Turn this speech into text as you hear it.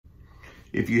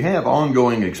If you have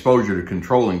ongoing exposure to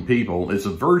controlling people, it's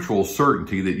a virtual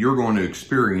certainty that you're going to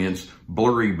experience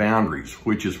blurry boundaries,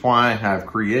 which is why I've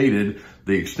created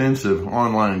the extensive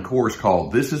online course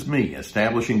called This Is Me,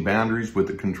 Establishing Boundaries with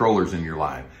the Controllers in Your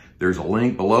Life. There's a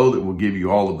link below that will give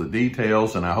you all of the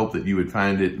details, and I hope that you would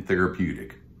find it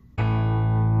therapeutic.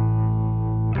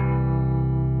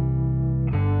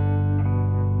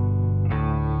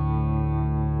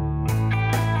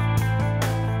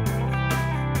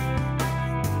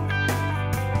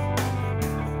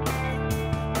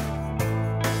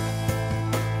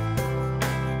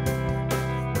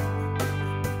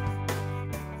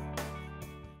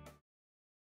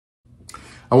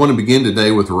 I want to begin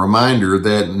today with a reminder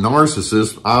that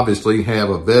narcissists obviously have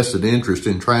a vested interest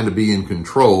in trying to be in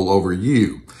control over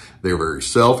you. They're very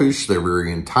selfish, they're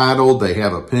very entitled, they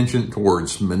have a penchant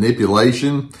towards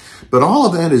manipulation, but all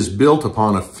of that is built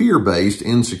upon a fear-based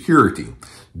insecurity.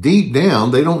 Deep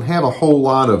down, they don't have a whole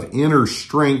lot of inner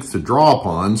strength to draw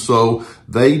upon, so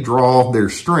they draw their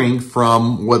strength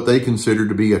from what they consider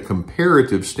to be a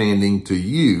comparative standing to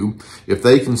you. If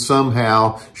they can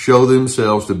somehow show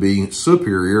themselves to be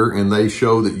superior and they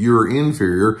show that you're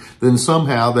inferior, then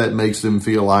somehow that makes them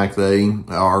feel like they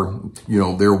are,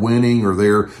 they're winning or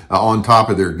they're on top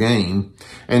of their game.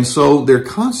 And so they're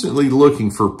constantly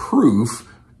looking for proof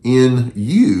in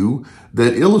you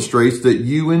that illustrates that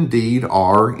you indeed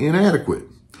are inadequate.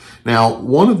 Now,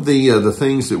 one of the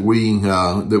things that we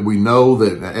know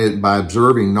that by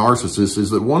observing narcissists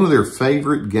is that one of their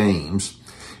favorite games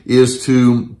is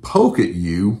to poke at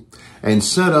you and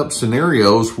set up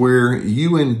scenarios where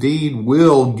you indeed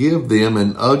will give them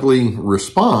an ugly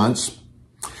response,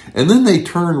 and then they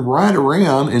turn right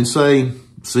around and say,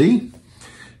 "See,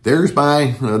 there's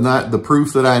not the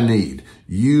proof that I need.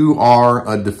 You are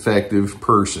a defective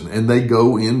person," and they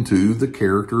go into the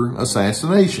character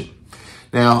assassination.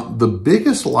 Now, the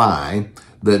biggest lie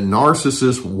that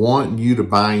narcissists want you to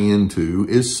buy into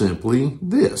is simply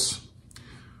this.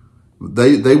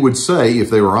 They would say, if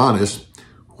they were honest,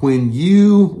 when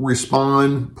you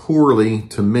respond poorly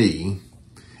to me,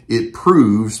 it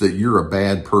proves that you're a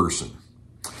bad person.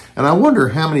 And I wonder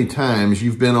how many times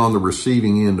you've been on the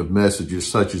receiving end of messages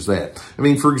such as that. I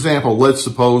mean, for example, let's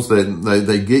suppose that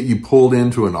they get you pulled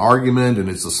into an argument and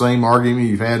it's the same argument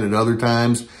you've had at other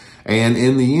times. And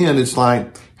in the end, it's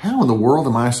like, how in the world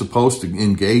am I supposed to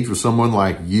engage with someone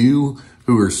like you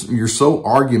you're so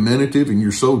argumentative and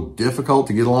you're so difficult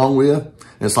to get along with? And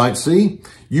it's like, see,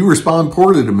 you respond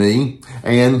poorly to me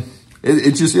and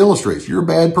it just illustrates you're a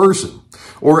bad person.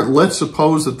 Or let's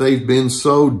suppose that they've been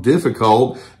so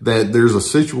difficult that there's a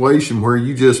situation where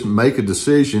you just make a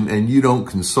decision and you don't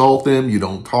consult them, you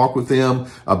don't talk with them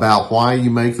about why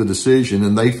you make the decision,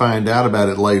 and they find out about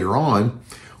it later on.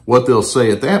 What they'll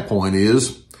say at that point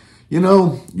is,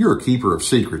 you're a keeper of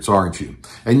secrets, aren't you?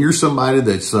 And you're somebody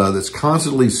that's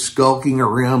constantly skulking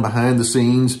around behind the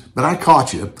scenes, but I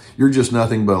caught you. You're just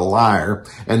nothing but a liar.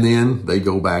 And then they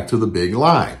go back to the big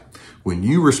lie. When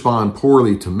you respond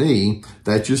poorly to me,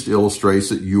 that just illustrates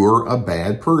that you're a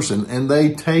bad person. And they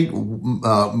take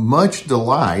much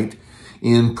delight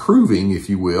in proving, if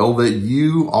you will, that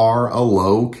you are a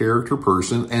low character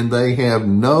person, and they have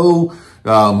no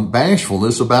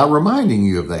bashfulness about reminding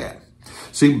you of that.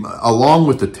 See, along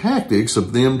with the tactics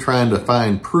of them trying to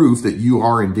find proof that you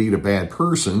are indeed a bad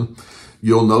person,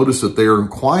 you'll notice that they're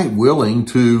quite willing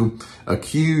to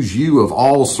accuse you of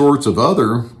all sorts of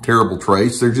other terrible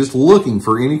traits. They're just looking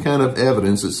for any kind of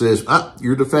evidence that says,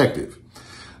 you're defective.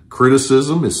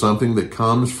 Criticism is something that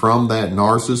comes from that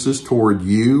narcissist toward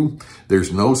you.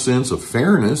 There's no sense of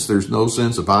fairness. There's no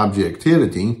sense of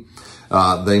objectivity.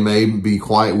 They may be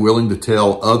quite willing to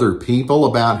tell other people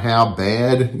about how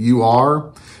bad you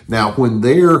are. Now, when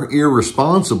they're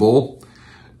irresponsible,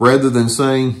 rather than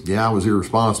saying, yeah, I was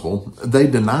irresponsible, they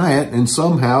deny it, and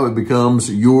somehow it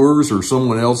becomes yours or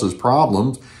someone else's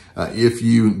problem. If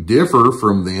you differ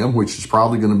from them, which is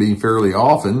probably going to be fairly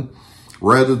often,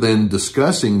 rather than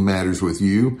discussing matters with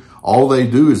you, all they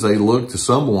do is they look to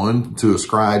someone to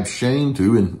ascribe shame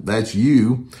to, and that's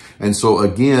you. And so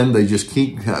again, they just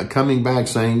keep coming back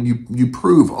saying, you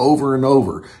prove over and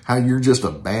over how you're just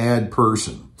a bad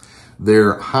person.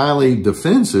 They're highly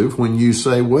defensive when you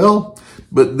say, well,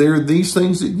 but there are these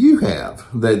things that you have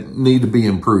that need to be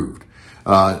improved.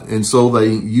 And so they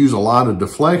use a lot of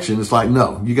deflection. It's like,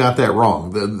 no, you got that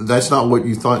wrong. That's not what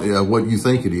you thought, what you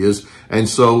think it is. And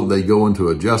so they go into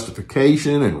a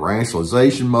justification and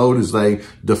rationalization mode as they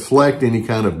deflect any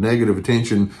kind of negative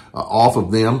attention off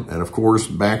of them. And of course,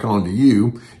 back onto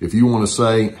you. If you want to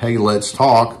say, hey, let's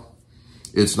talk,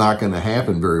 it's not going to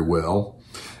happen very well.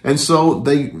 And so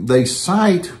they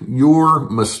cite your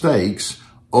mistakes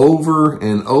over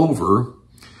and over,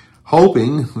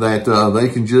 hoping that they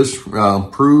can just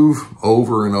prove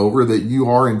over and over that you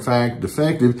are in fact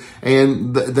defective,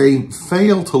 and they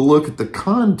fail to look at the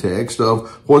context of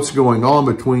what's going on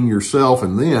between yourself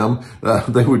and them.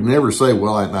 They would never say,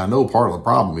 well, I know part of the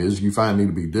problem is you find me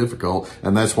to be difficult,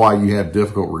 and that's why you have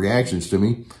difficult reactions to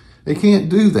me. They can't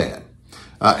do that.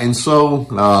 And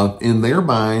so in their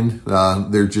mind,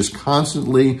 they're just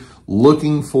constantly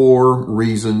looking for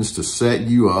reasons to set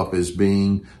you up as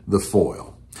being the foil.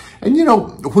 And, you know,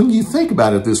 when you think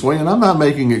about it this way, and I'm not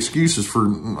making excuses for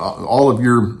all of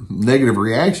your negative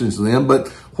reactions to them, but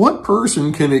what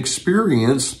person can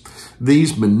experience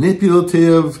these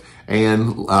manipulative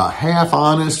and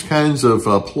half-honest kinds of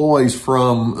ploys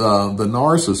from the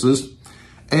narcissist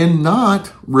and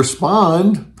not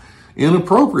respond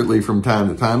inappropriately from time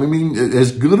to time? I mean,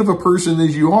 as good of a person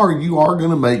as you are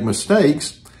going to make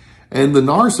mistakes. And the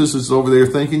narcissist is over there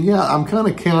thinking, yeah, I'm kind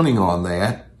of counting on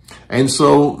that. And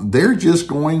so they're just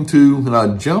going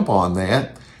to jump on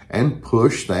that and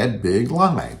push that big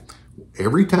lie.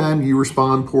 Every time you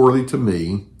respond poorly to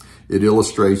me, it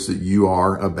illustrates that you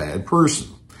are a bad person.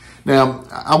 Now,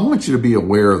 I want you to be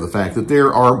aware of the fact that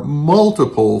there are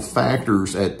multiple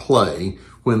factors at play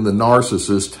when the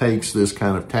narcissist takes this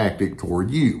kind of tactic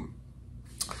toward you.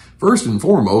 First and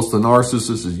foremost, the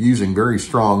narcissist is using very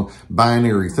strong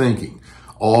binary thinking.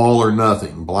 All or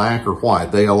nothing, black or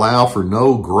white. They allow for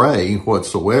no gray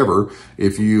whatsoever.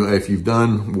 If you've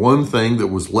done one thing that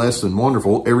was less than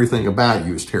wonderful, everything about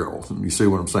you is terrible. You see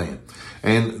what I'm saying?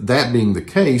 And that being the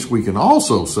case, we can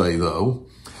also say, though,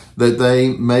 that they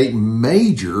make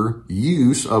major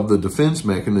use of the defense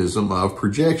mechanism of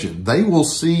projection. They will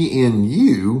see in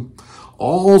you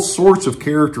all sorts of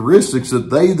characteristics that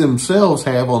they themselves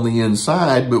have on the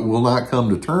inside, but will not come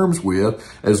to terms with.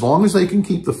 As long as they can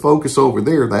keep the focus over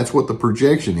there, that's what the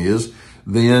projection is,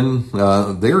 then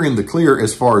they're in the clear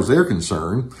as far as they're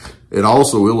concerned. It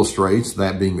also illustrates,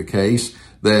 that being the case,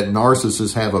 that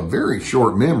narcissists have a very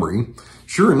short memory.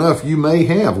 Sure enough, you may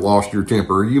have lost your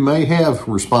temper. You may have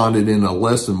responded in a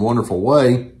less than wonderful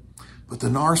way, but the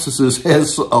narcissist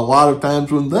has a lot of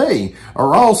times when they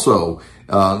are also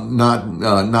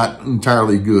not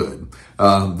entirely good.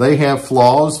 They have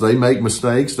flaws. They make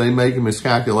mistakes. They make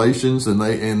miscalculations, and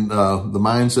the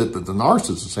mindset that the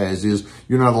narcissist has is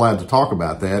you're not allowed to talk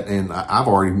about that. And I've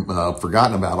already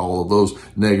forgotten about all of those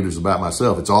negatives about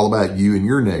myself. It's all about you and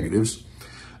your negatives.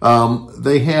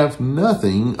 They have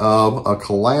nothing of a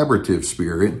collaborative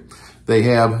spirit. They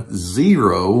have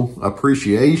zero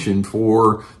appreciation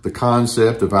for the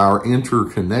concept of our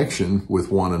interconnection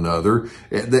with one another.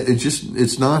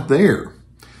 It's not there.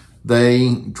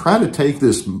 They try to take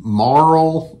this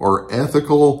moral or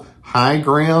ethical high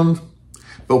ground,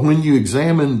 but when you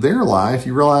examine their life,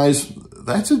 you realize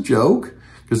that's a joke,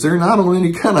 because they're not on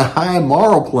any kind of high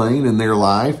moral plane in their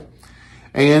life.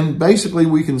 And basically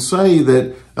we can say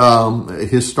that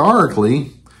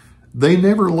historically, they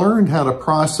never learned how to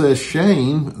process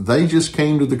shame. They just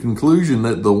came to the conclusion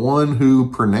that the one who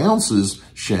pronounces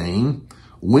shame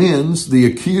wins. The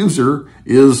accuser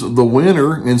is the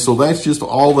winner. And so that's just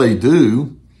all they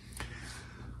do.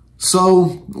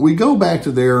 So we go back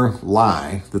to their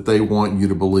lie that they want you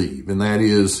to believe. And that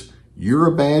is, you're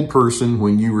a bad person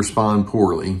when you respond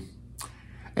poorly.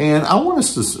 And I want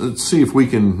us to see if we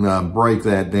can break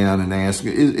that down and ask,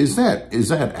 is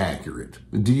that accurate?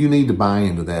 Do you need to buy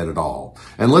into that at all?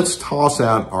 And let's toss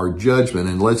out our judgment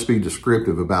and let's be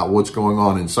descriptive about what's going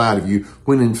on inside of you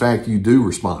when in fact you do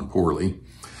respond poorly.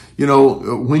 You know,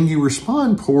 when you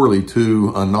respond poorly to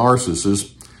a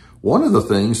narcissist, one of the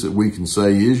things that we can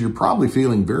say is you're probably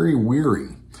feeling very weary.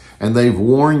 And they've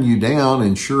worn you down,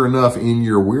 and sure enough, in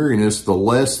your weariness, the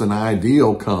less than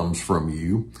ideal comes from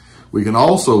you. We can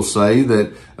also say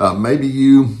that maybe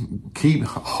you keep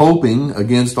hoping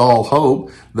against all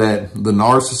hope that the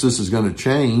narcissist is going to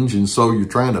change, and so you're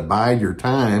trying to bide your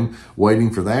time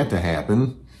waiting for that to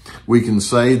happen. We can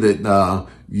say that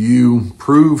you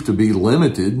prove to be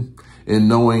limited in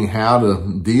knowing how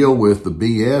to deal with the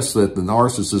BS that the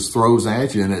narcissist throws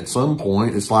at you, and at some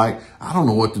point it's like, I don't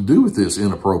know what to do with this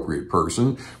inappropriate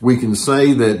person. We can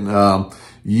say that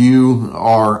you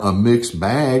are a mixed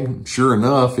bag. Sure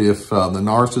enough, if the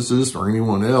narcissist or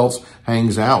anyone else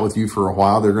hangs out with you for a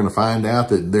while, they're going to find out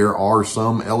that there are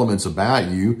some elements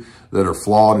about you that are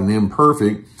flawed and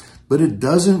imperfect, but it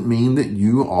doesn't mean that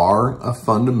you are a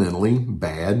fundamentally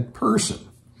bad person.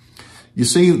 You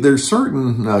see, there's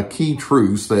certain key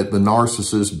truths that the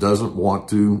narcissist doesn't want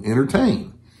to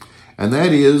entertain, and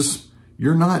that is,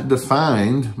 You're not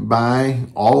defined by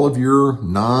all of your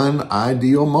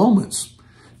non-ideal moments.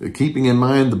 Keeping in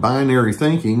mind the binary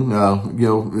thinking,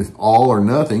 all or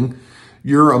nothing,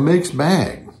 you're a mixed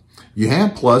bag. You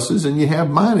have pluses and you have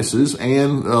minuses,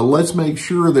 and let's make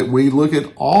sure that we look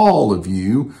at all of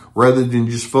you rather than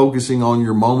just focusing on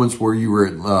your moments where you were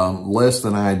at less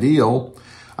than ideal.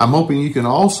 I'm hoping you can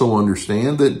also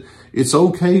understand that it's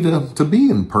okay to be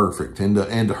imperfect and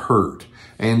to hurt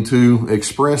and to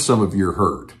express some of your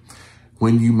hurt.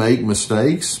 When you make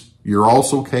mistakes, you're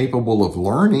also capable of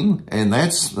learning, and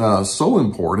that's so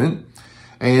important.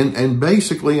 And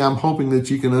basically, I'm hoping that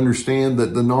you can understand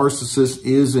that the narcissist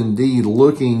is indeed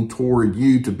looking toward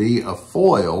you to be a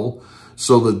foil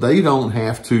so that they don't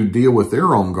have to deal with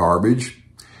their own garbage,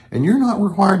 and you're not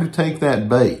required to take that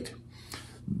bait.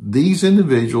 These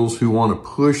individuals who want to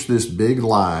push this big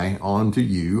lie onto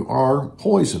you are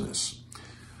poisonous.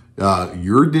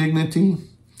 Your dignity,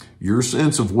 your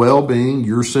sense of well-being,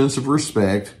 your sense of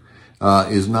respect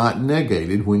is not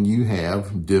negated when you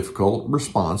have difficult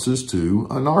responses to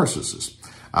a narcissist.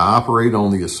 I operate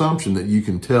on the assumption that you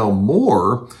can tell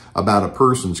more about a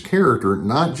person's character,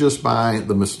 not just by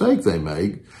the mistake they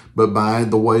make, but by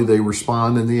the way they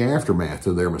respond in the aftermath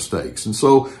of their mistakes. And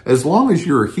so as long as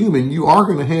you're a human, you are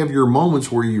going to have your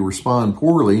moments where you respond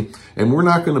poorly, and we're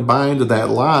not going to buy into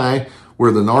that lie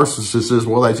where the narcissist says,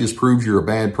 well, that just proves you're a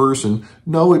bad person.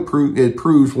 No, it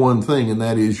proves one thing, and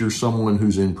that is you're someone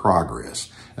who's in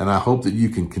progress. And I hope that you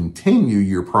can continue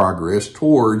your progress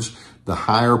towards the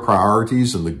higher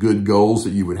priorities and the good goals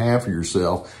that you would have for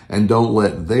yourself, and don't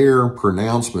let their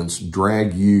pronouncements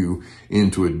drag you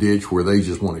into a ditch where they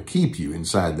just want to keep you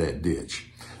inside that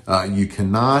ditch. You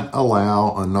cannot allow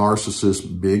a narcissist's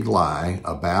big lie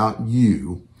about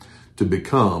you to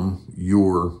become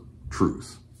your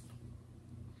truth.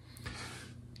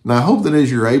 Now, I hope that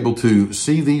as you're able to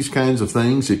see these kinds of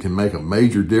things, it can make a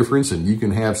major difference and you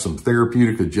can have some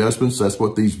therapeutic adjustments. That's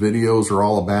what these videos are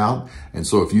all about. And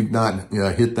so if you've not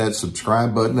hit that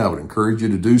subscribe button, I would encourage you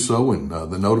to do so, and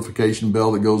the notification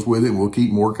bell that goes with it, and we'll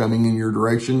keep more coming in your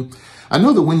direction. I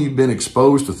know that when you've been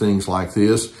exposed to things like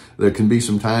this, there can be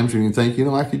some times when you think,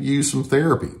 I could use some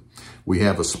therapy. We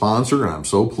have a sponsor, and I'm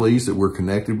so pleased that we're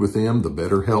connected with them, the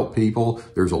BetterHelp people.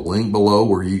 There's a link below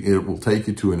where it will take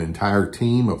you to an entire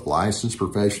team of licensed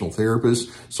professional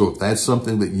therapists. So if that's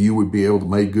something that you would be able to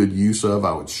make good use of,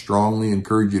 I would strongly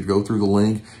encourage you to go through the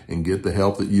link and get the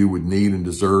help that you would need and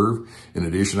deserve. In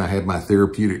addition, I have my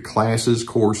therapeutic courses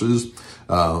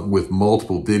with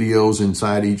multiple videos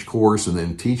inside each course, and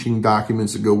then teaching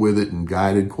documents that go with it and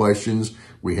guided questions.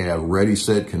 We have Ready,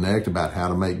 Set, Connect about how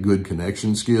to make good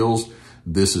connection skills.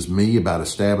 This is me about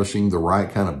establishing the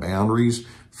right kind of boundaries.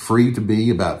 Free to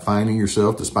Be about finding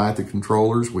yourself despite the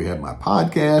controllers. We have my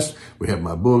podcast, we have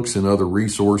my books and other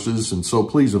resources, and so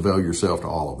please avail yourself to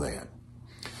all of that.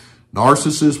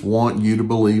 Narcissists want you to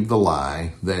believe the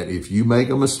lie that if you make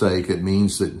a mistake, it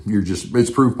means that it's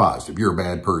proof positive, you're a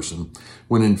bad person.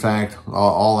 When in fact,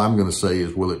 all I'm going to say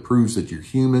is, well, it proves that you're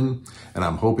human. And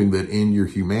I'm hoping that in your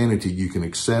humanity, you can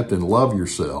accept and love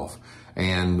yourself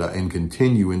and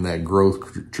continue in that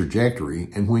growth trajectory.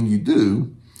 And when you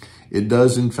do, it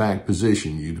does in fact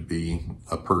position you to be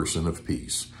a person of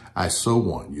peace. I so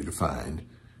want you to find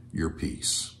your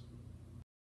peace.